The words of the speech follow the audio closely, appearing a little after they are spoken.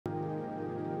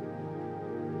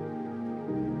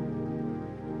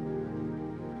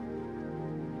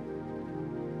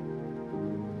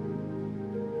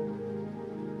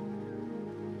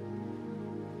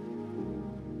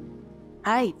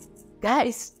Hi,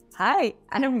 guys. Hi,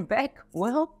 I'm back.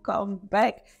 Welcome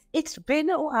back. It's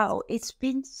been a while. It's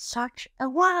been such a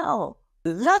while.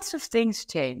 Lots of things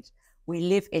changed. We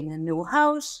live in a new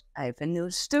house. I have a new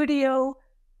studio.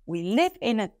 We live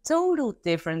in a total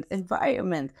different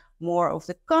environment, more of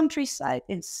the countryside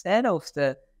instead of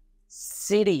the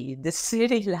city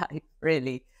life,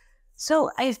 really.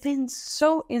 So I've been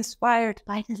so inspired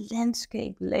by the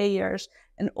landscape layers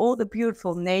and all the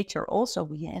beautiful nature. Also,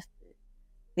 we have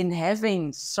been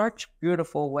having such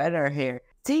beautiful weather here.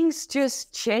 Things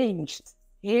just changed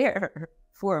here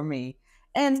for me.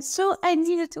 And so I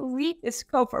needed to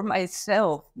rediscover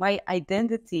myself, my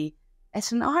identity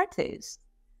as an artist.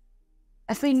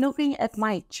 I've been looking at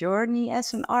my journey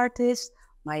as an artist,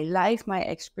 my life, my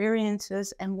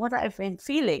experiences, and what I've been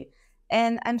feeling.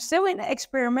 And I'm still in the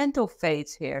experimental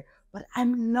phase here, but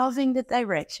I'm loving the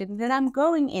direction that I'm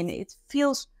going in. It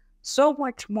feels so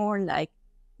much more like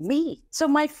me. So,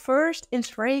 my first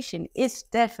inspiration is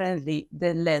definitely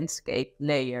the landscape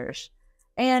layers.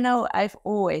 And I know I've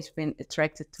always been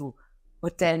attracted to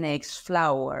botanics,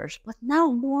 flowers, but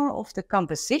now more of the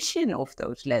composition of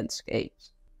those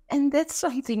landscapes. And that's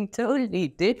something totally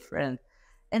different.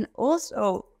 And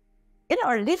also, in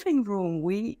our living room,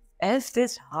 we have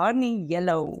this honey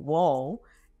yellow wall.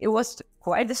 It was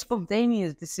quite a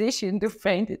spontaneous decision to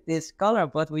paint it this color,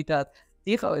 but we thought,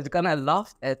 Tigo is gonna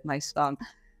laugh at my son.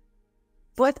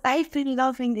 But I've been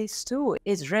loving this too.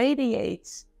 It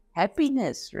radiates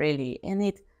happiness, really, and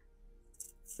it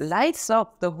lights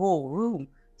up the whole room.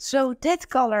 So that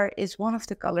color is one of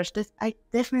the colors that I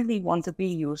definitely want to be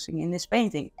using in this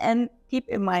painting. And keep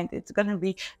in mind, it's going to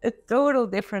be a total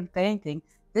different painting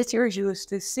that you're used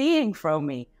to seeing from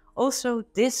me. Also,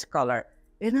 this color,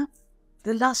 the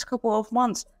last couple of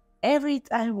months, every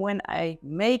time when I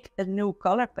make a new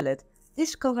color palette,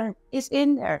 this color is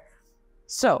in there.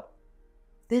 So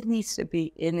that needs to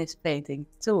be in this painting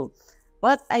too.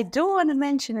 What I do want to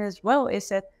mention as well is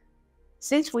that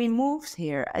since we moved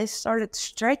here, I started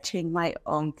stretching my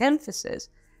own canvases.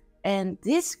 And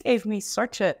this gave me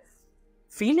such a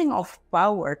feeling of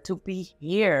power to be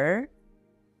here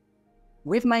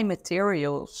with my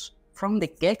materials from the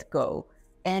get-go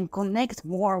and connect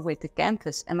more with the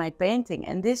canvas and my painting.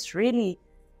 And this really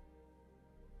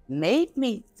made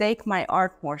me take my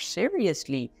art more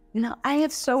seriously. I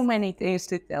have so many things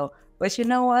to tell, but you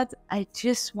know what? I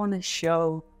just want to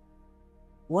show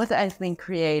what I've been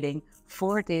creating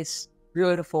for this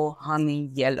beautiful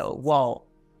honey yellow wall.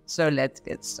 So let's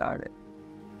get started.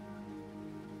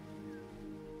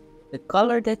 The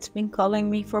color that's been calling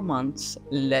me for months,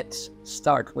 let's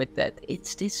start with that.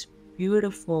 It's this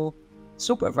beautiful,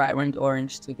 super vibrant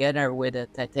orange together with a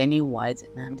titanium white,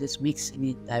 and I'm just mixing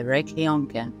it directly on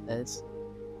canvas.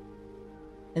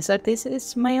 And so this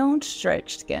is my own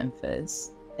stretched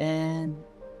canvas, and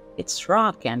it's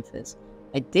raw canvas.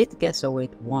 I did gesso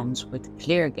it once with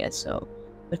clear gesso,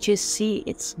 but you see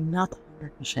it's not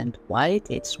 100% white,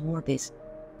 it's more this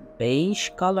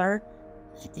beige color.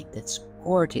 I think that's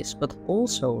gorgeous, but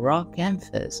also raw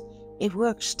canvas. It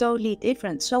works totally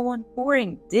different. So when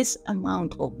pouring this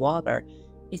amount of water,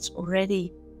 it's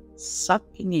already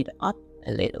sucking it up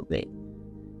a little bit.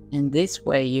 And this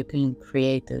way you can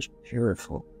create those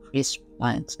beautiful crisp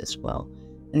lines as well.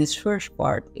 And this first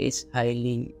part is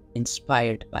highly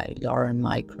inspired by Lauren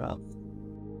Mycroft.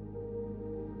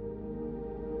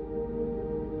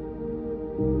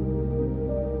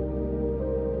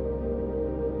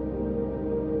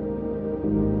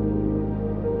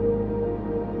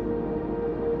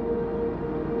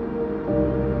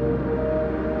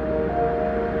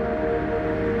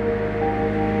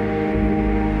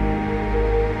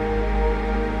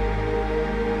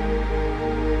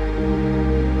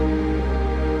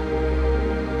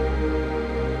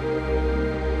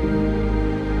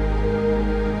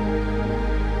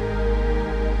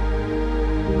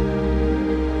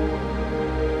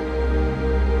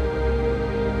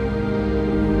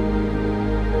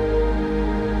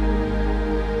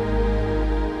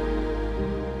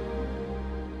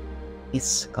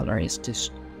 This color is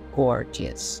just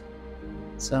gorgeous.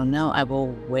 So now I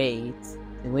will wait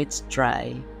till it's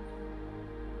dry.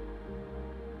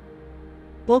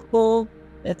 Cool.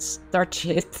 Let's touch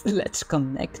it. Let's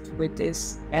connect with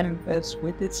this canvas,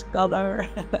 with this color.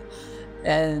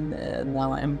 And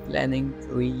now I'm planning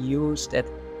to use that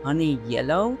honey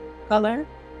yellow color.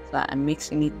 So I'm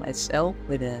mixing it myself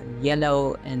with a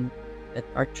yellow and a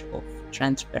touch of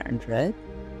transparent red.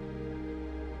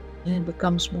 And it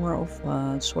becomes more of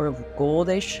a sort of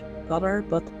goldish color,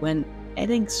 but when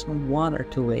adding some water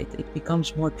to it, it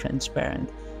becomes more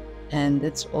transparent. And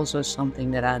that's also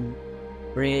something that I'm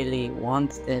really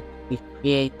want that we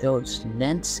create those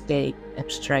landscape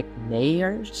abstract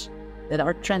layers that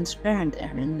are transparent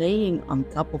and laying on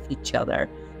top of each other.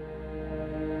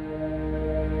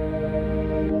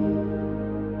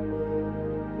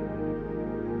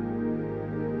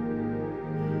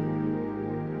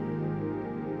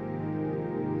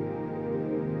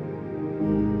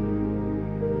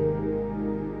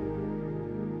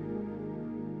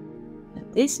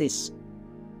 And this is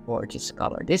gorgeous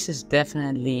color. This is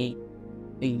definitely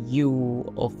the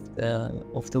hue of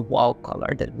the wall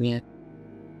color that we have.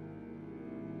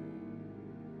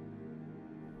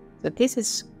 So this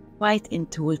is quite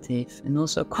intuitive and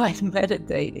also quite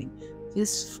meditating,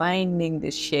 just finding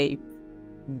the shape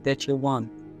that you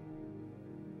want.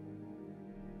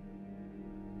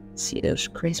 See those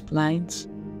crisp lines?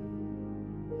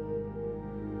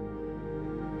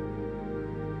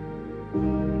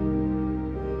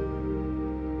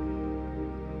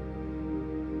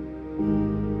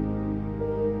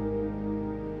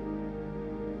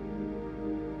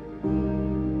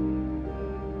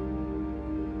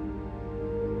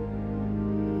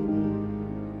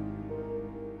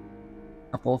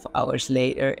 Couple of hours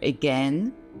later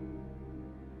again.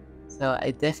 So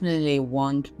I definitely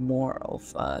want more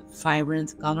of a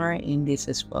vibrant color in this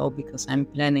as well, because I'm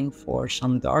planning for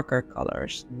some darker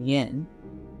colors in the end.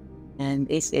 And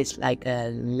this is like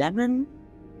a lemon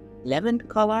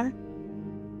color.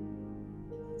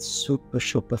 Super,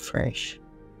 super fresh.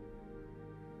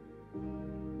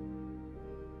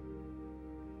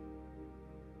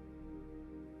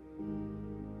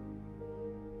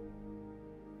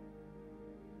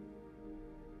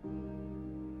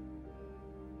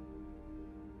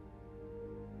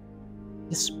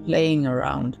 Just playing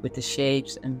around with the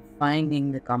shapes and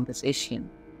finding the composition.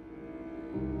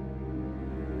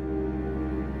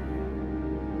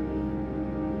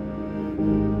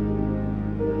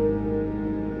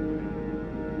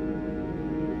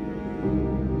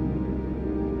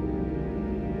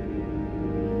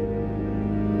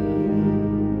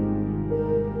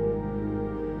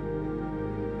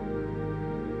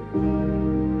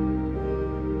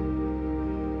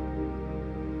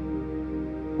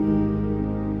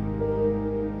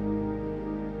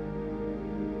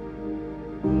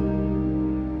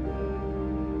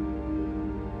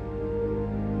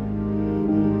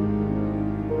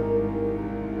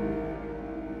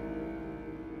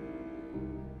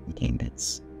 I think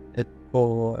that's a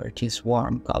gorgeous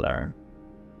warm color.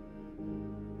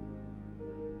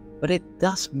 But it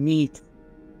does need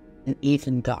an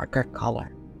even darker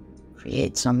color to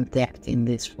create some depth in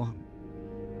this one.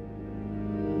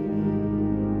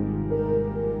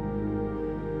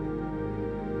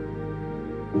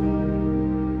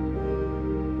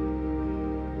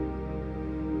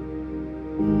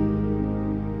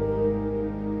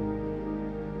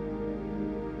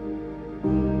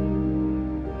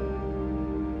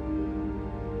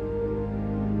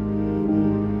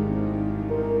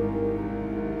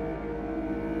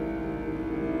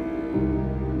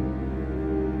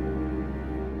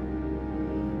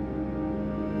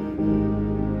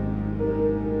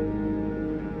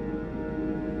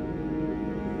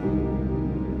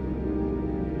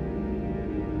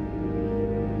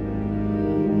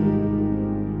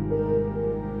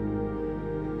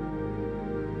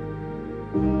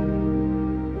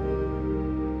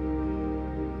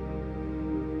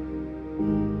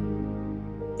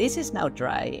 This is now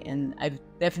dry, and I've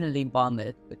definitely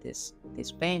bonded with this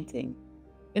painting.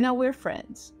 You know, we're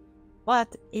friends,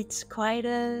 but it's quite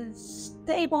a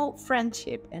stable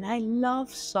friendship, and I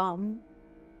love some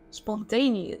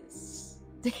spontaneous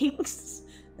things.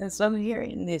 And some here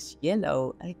in this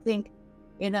yellow, I think,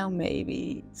 you know,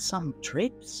 maybe some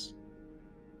drips.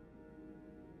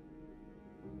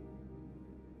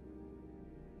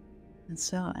 And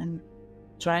so I'm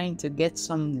trying to get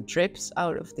some drips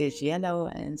out of this yellow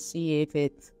and see if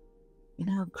it, you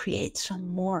know, creates some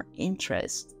more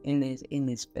interest in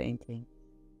this painting.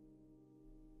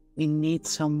 We need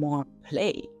some more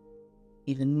play,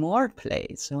 even more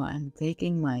play. So I'm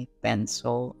taking my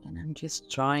pencil and I'm just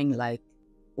drawing like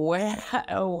where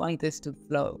I want this to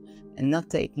flow, and not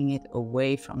taking it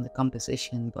away from the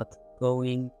composition, but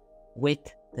going with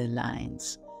the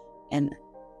lines. And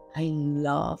I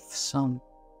love some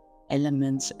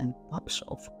elements and pops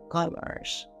of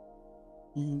colors.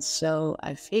 And so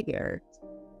I figured,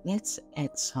 let's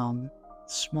add some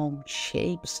small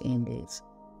shapes in this.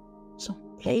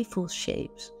 Some playful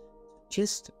shapes.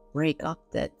 Just break up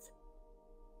that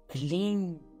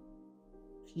clean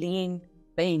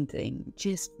painting.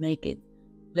 Just make it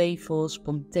playful,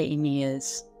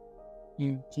 spontaneous,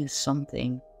 and just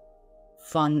something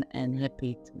fun and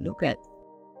happy to look at.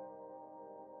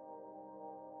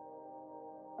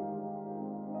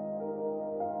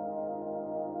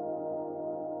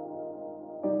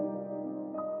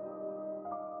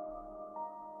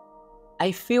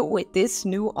 I feel with this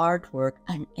new artwork,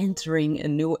 I'm entering a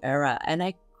new era and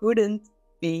I couldn't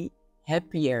be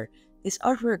happier. This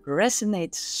artwork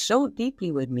resonates so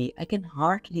deeply with me, I can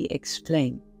hardly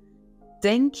explain.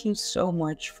 Thank you so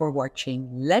much for watching.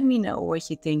 Let me know what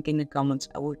you think in the comments.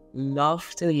 I would love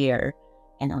to hear,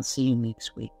 and I'll see you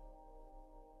next week.